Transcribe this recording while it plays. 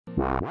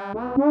God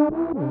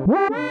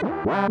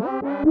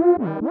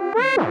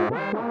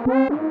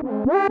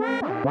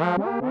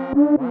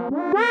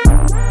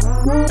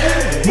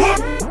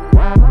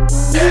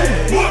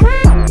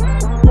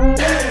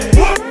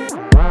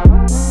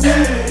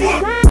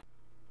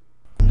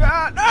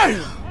damn!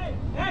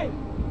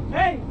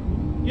 Hey!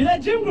 You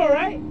that gym girl,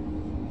 right?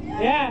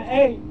 Yeah,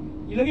 hey,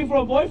 you looking for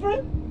a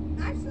boyfriend?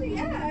 Actually,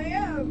 yeah, I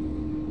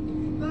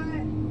am.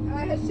 But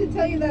I should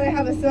tell you that I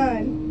have a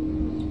son.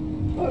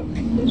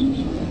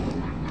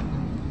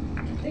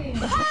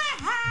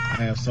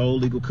 I have sole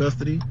legal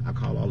custody. I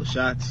call all the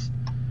shots.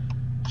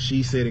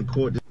 She said in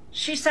court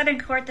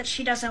that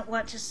she doesn't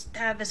want to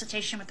have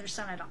visitation with her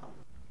son at all.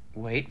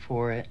 Wait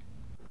for it.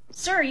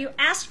 Sir, you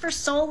asked for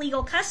sole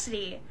legal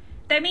custody.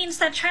 That means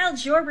that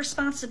child's your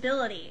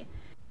responsibility.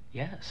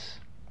 Yes.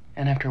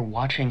 And after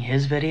watching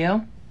his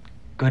video,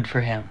 good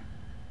for him.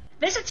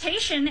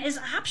 Visitation is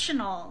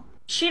optional.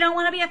 She don't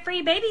want to be a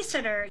free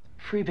babysitter.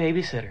 Free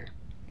babysitter.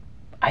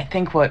 I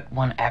think what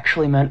one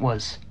actually meant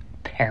was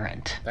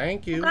parent.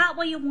 Thank you. You got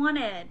what you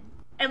wanted.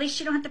 At least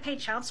you don't have to pay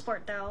child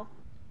support, though.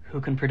 Who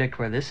can predict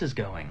where this is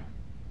going?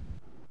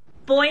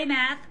 Boy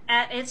math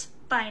at its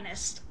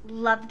finest.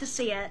 Love to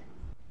see it.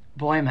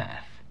 Boy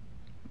math.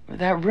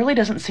 That really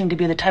doesn't seem to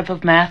be the type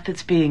of math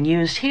that's being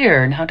used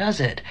here, now does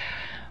it?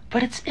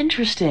 But it's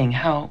interesting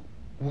how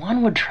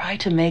one would try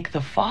to make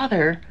the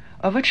father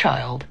of a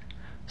child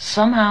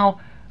somehow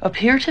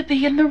appear to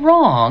be in the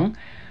wrong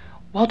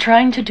while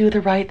trying to do the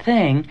right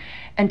thing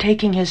and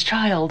taking his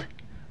child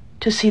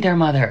to see their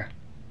mother.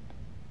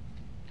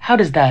 How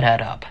does that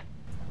add up?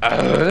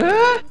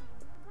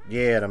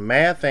 Yeah, the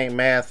math ain't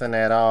mathing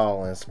at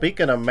all. And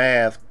speaking of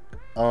math,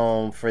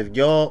 for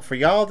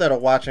y'all that are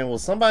watching, will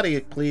somebody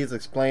please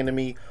explain to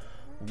me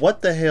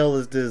what the hell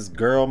is this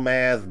girl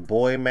math,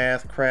 boy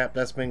math crap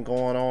that's been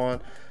going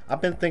on?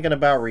 I've been thinking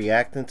about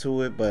reacting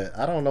to it, but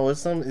I don't know. It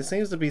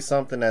seems to be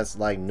something that's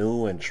like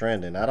new and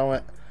trending. I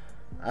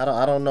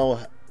don't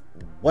know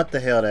what the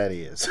hell that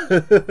is.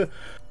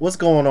 What's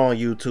going on,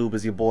 YouTube?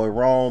 It's your boy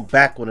Ron,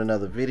 back with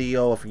another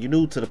video. If you're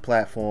new to the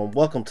platform,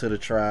 welcome to the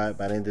tribe.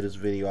 By the end of this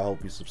video, I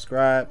hope you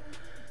subscribe.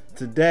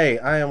 Today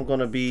I am going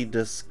to be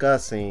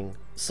discussing,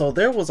 so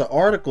there was an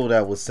article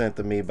that was sent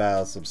to me by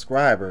a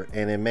subscriber,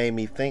 and it made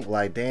me think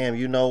like, damn,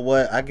 you know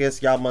what, I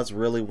guess y'all must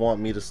really want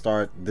me to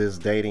start this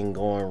dating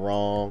going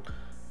wrong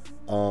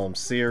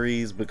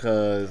series,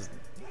 because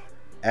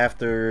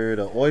after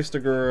the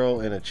Oyster Girl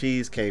and the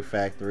Cheesecake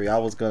Factory, I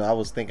was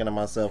thinking to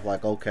myself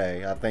like,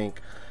 okay, I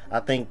think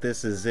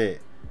this is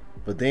it.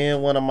 But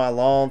then one of my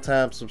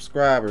longtime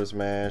subscribers,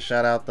 man,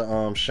 shout out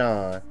to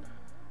Sean,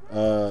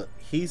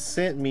 he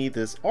sent me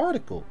this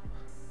article,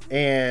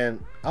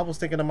 and I was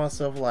thinking to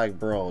myself like,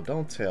 bro,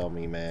 don't tell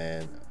me,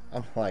 man.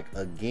 I'm like,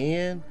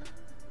 again,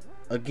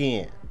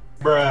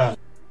 bruh.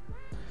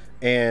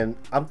 And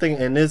I'm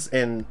thinking, and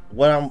the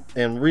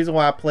reason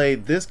why I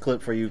played this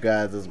clip for you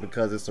guys is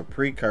because it's a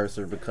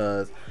precursor,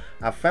 because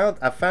I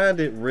find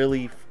it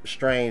really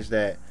strange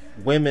that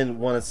women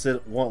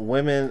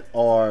women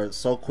are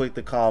so quick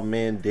to call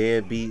men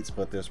deadbeats,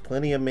 but there's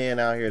plenty of men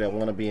out here that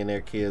want to be in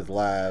their kids'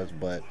 lives,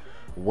 but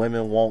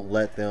women won't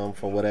let them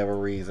for whatever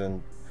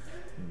reason.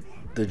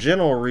 The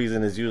general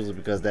reason is usually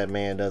because that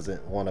man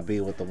doesn't want to be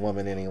with the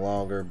woman any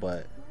longer,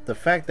 but the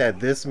fact that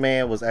this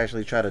man was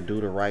actually trying to do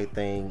the right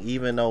thing,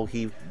 even though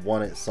he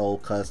wanted sole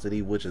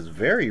custody, which is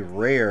very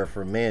rare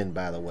for men,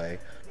 by the way,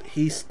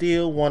 he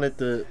still wanted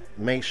to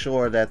make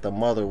sure that the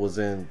mother was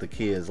in the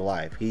kid's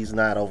life. He's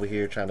not over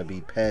here trying to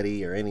be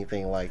petty or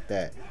anything like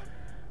that.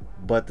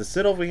 But to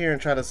sit over here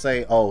and try to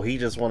say, oh, he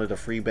just wanted a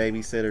free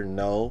babysitter,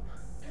 no.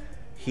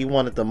 He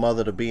wanted the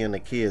mother to be in the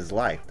kid's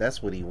life.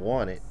 That's what he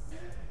wanted.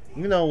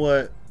 You know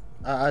what?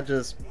 I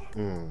just,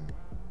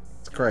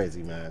 it's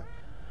crazy, man.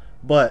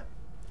 But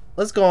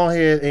let's go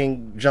ahead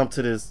and jump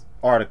to this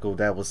article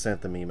that was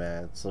sent to me,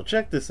 man. So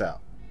check this out.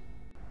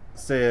 It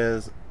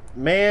says,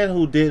 man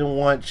who didn't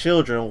want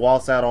children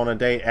walks out on a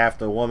date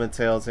after a woman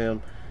tells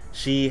him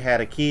she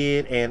had a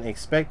kid and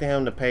expected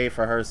him to pay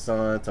for her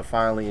son to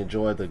finally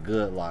enjoy the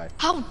good life.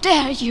 How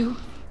dare you?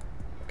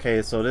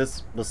 Okay, so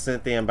this was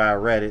sent in by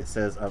Reddit. It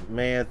says a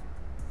man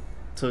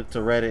took to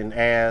Reddit and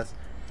asked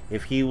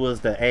if he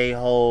was the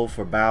a-hole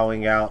for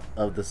bowing out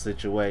of the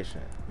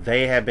situation.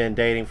 They had been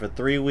dating for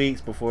 3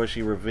 weeks before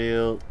she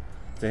revealed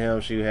to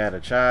him she had a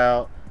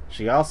child.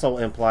 She also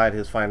implied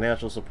his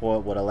financial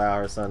support would allow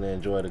her son to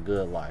enjoy the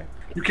good life.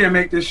 You can't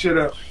make this shit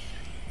up.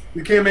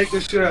 You can't make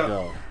this shit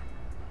up.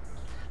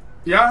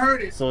 Y'all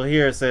heard it. So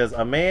here it says,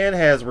 a man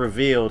has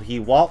revealed he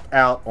walked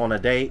out on a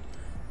date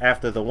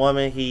after the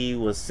woman he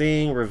was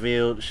seeing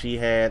revealed she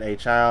had a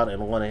child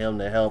and wanted him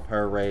to help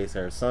her raise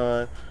her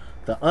son.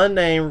 The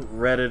unnamed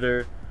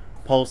Redditor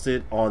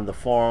posted on the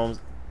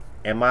forums,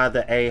 "Am I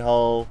the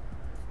a-hole?"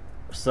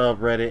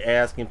 subreddit,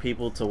 asking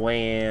people to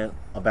weigh in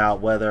about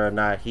whether or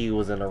not he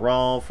was in the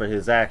wrong for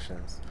his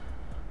actions.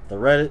 The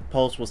Reddit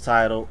post was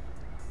titled,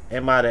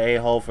 "Am I the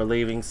a-hole for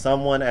leaving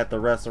someone at the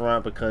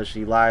restaurant because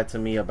she lied to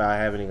me about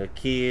having a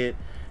kid,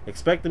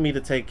 expecting me to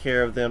take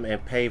care of them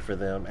and pay for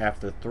them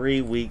after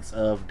 3 weeks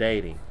of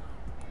dating?"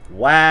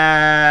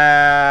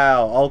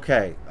 Wow.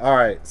 Okay. All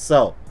right.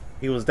 So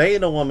he was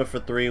dating a woman for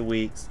 3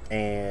 weeks,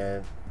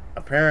 and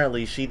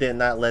apparently she did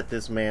not let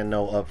this man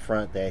know up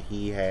front that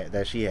she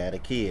had a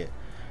kid.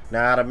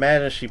 Now I'd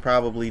imagine she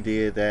probably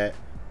did that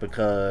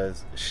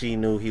because she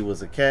knew he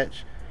was a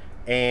catch,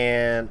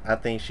 and I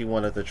think she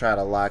wanted to try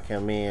to lock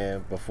him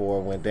in before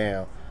it went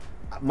down.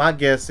 My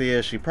guess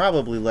is she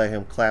probably let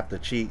him clap the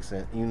cheeks,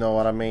 and you know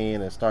what I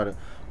mean, and started,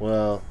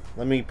 well,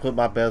 let me put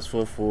my best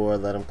foot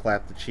forward, let him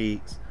clap the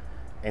cheeks,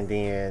 and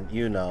then,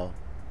 you know,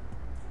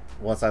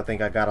 once I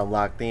think I got him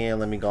locked in,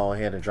 let me go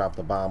ahead and drop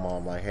the bomb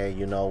on him, like, hey,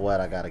 you know what,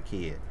 I got a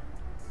kid.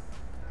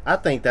 I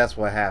think that's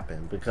what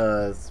happened,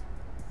 because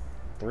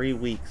 3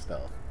 weeks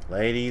though.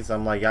 Ladies,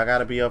 I'm like, y'all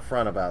gotta be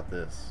upfront about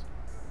this.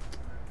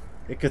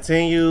 It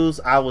continues.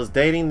 I was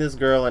dating this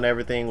girl and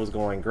everything was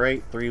going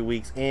great. 3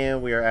 weeks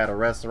in, we are at a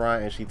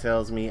restaurant and she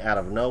tells me out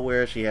of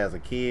nowhere she has a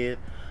kid.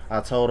 I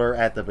told her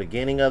at the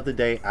beginning of the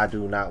date I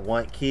do not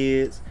want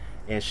kids,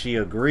 and she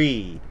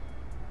agreed.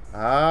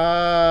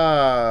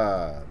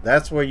 Ah,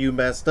 that's where you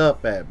messed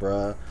up at,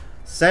 bruh.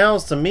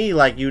 Sounds to me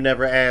like you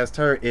never asked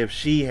her if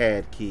she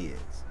had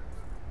kids.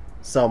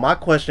 So my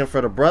question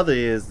for the brother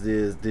is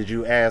did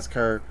you ask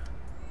her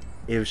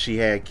if she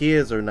had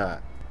kids or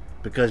not?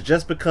 Because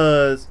just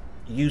because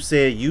you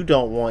said you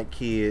don't want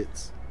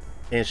kids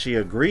and she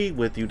agreed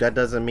with you, that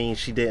doesn't mean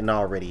she didn't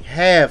already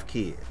have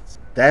kids.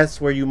 That's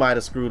where you might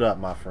have screwed up,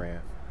 my friend.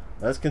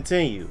 Let's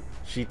continue.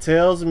 She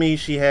tells me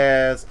she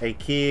has a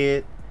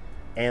kid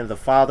and the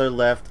father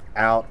left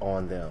out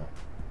on them.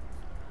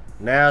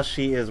 Now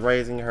she is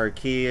raising her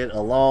kid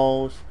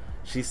alone.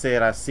 She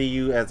said, I see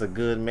you as a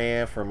good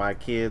man for my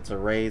kid to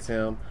raise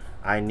him.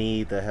 I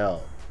need the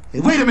help.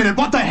 Hey, wait a minute,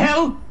 what the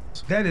hell?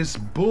 That is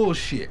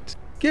bullshit.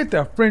 Get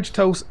the French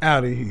toast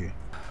out of here.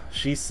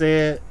 She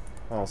said,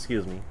 oh,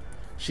 excuse me.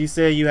 She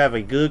said you have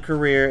a good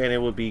career and it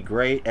would be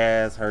great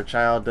as her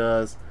child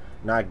does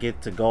not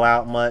get to go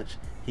out much.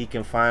 He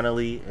can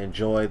finally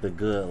enjoy the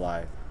good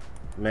life.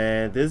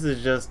 Man, this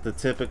is just the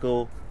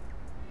typical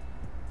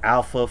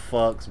alpha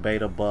fucks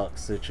beta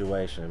bucks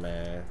situation,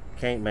 man.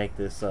 Can't make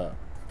this up.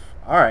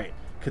 Alright,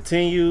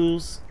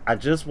 continues. I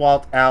just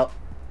walked out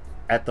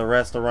at the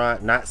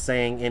restaurant not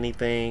saying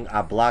anything.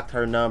 I blocked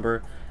her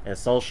number and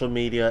social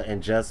media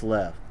and just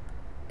left.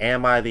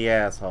 Am I the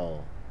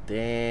asshole?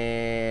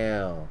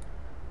 Damn.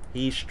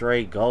 He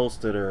straight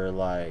ghosted her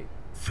like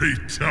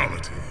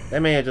fatality.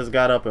 That man just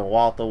got up and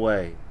walked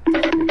away.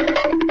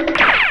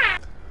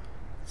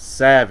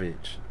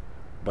 Savage.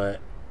 But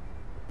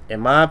in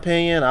my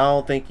opinion, I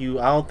don't think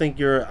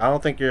you're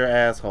an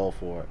asshole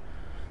for it.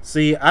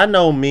 See, I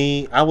know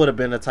me, I would have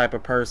been the type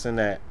of person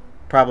that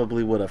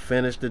probably would have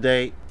finished the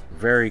date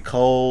very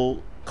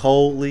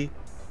coldly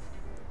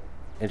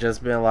and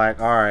just been like,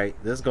 alright,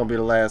 this is gonna be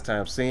the last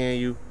time seeing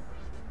you.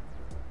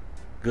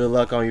 Good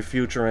luck on your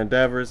future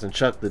endeavors, and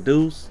chuck the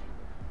deuce.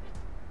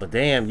 But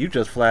damn, you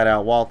just flat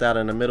out walked out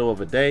in the middle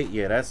of a date.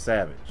 Yeah, that's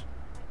savage.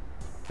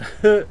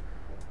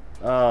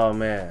 Oh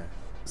man.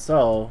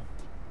 So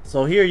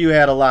here you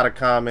had a lot of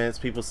comments.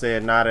 People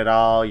said not at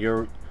all.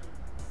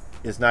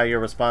 It's not your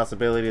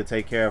responsibility to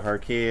take care of her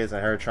kids,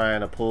 and her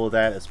trying to pull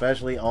that,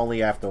 especially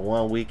only after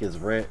 1 week, is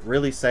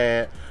really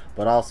sad,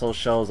 but also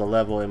shows a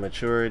level of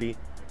immaturity.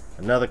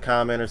 Another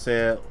commenter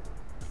said,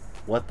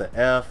 what the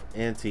F,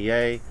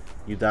 NTA,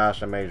 you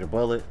dodged a major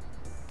bullet.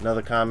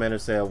 Another commenter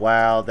said,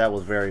 wow, that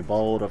was very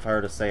bold of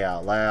her to say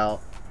out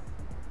loud.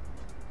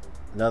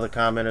 Another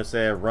commenter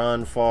said,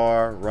 run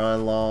far,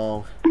 run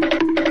long.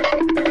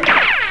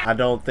 I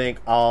don't think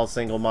all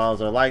single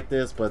moms are like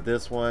this, but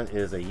this one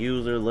is a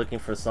user looking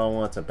for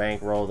someone to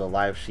bankroll the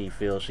life she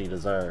feels she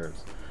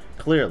deserves.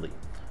 Clearly.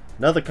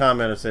 Another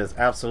commenter says,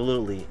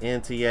 absolutely,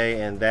 NTA,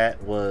 and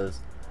that was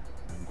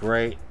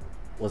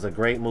a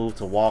great move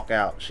to walk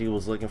out. She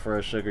was looking for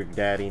a sugar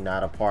daddy,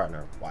 not a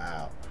partner.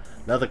 Wow.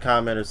 Another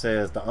commenter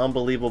says, the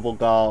unbelievable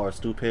gall or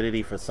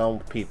stupidity for some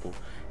people.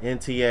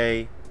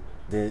 NTA,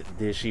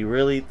 did she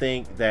really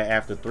think that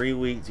after 3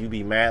 weeks you'd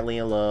be madly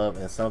in love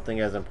and something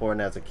as important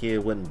as a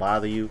kid wouldn't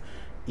bother you,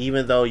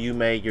 even though you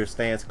made your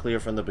stance clear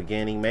from the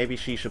beginning? Maybe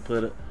she should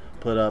put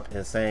up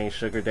in saying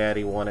sugar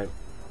daddy wanted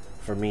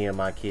for me and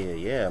my kid.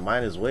 Yeah,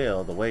 might as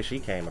well, the way she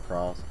came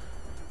across.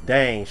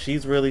 Dang,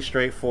 she's really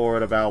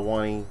straightforward about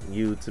wanting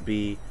you to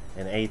be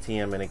an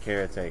ATM and a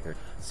caretaker.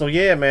 So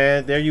yeah,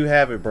 man, there you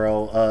have it,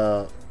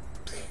 bro.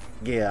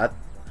 Yeah,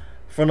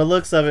 from the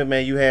looks of it,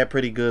 man, you had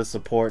pretty good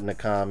support in the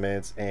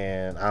comments,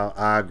 and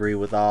I agree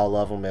with all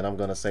of them, and I'm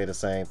gonna say the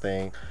same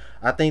thing.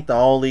 I think my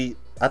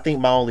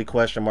only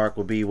question mark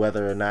would be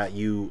whether or not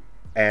you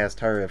asked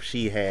her if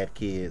she had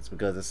kids,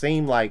 because it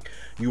seemed like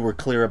you were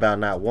clear about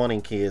not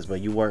wanting kids,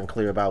 but you weren't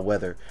clear about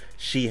whether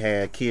she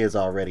had kids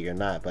already or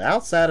not. But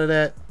outside of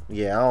that,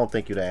 yeah, I don't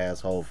think you're the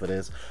asshole for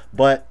this.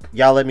 But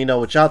y'all let me know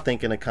what y'all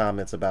think in the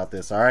comments about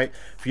this, alright?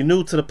 If you're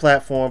new to the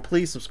platform,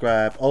 please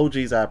subscribe.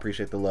 OGs, I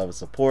appreciate the love and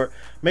support.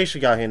 Make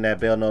sure y'all hitting that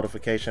bell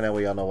notification. That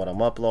way y'all know what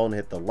I'm uploading.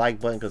 Hit the like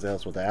button because it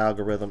helps with the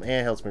algorithm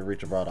and helps me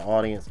reach a broader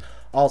audience.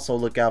 Also,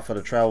 look out for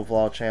the travel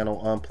vlog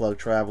channel, Unplugged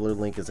Traveler.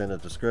 Link is in the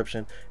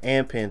description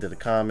and pinned to the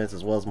comments,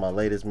 as well as my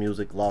latest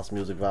music, Lost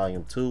Music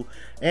Volume 2.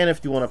 And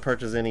if you want to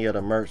purchase any of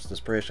the merch, the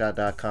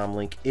spreadshot.com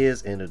link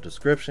is in the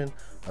description.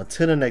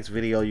 Until the next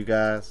video, you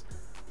guys,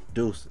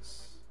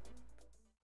 deuces.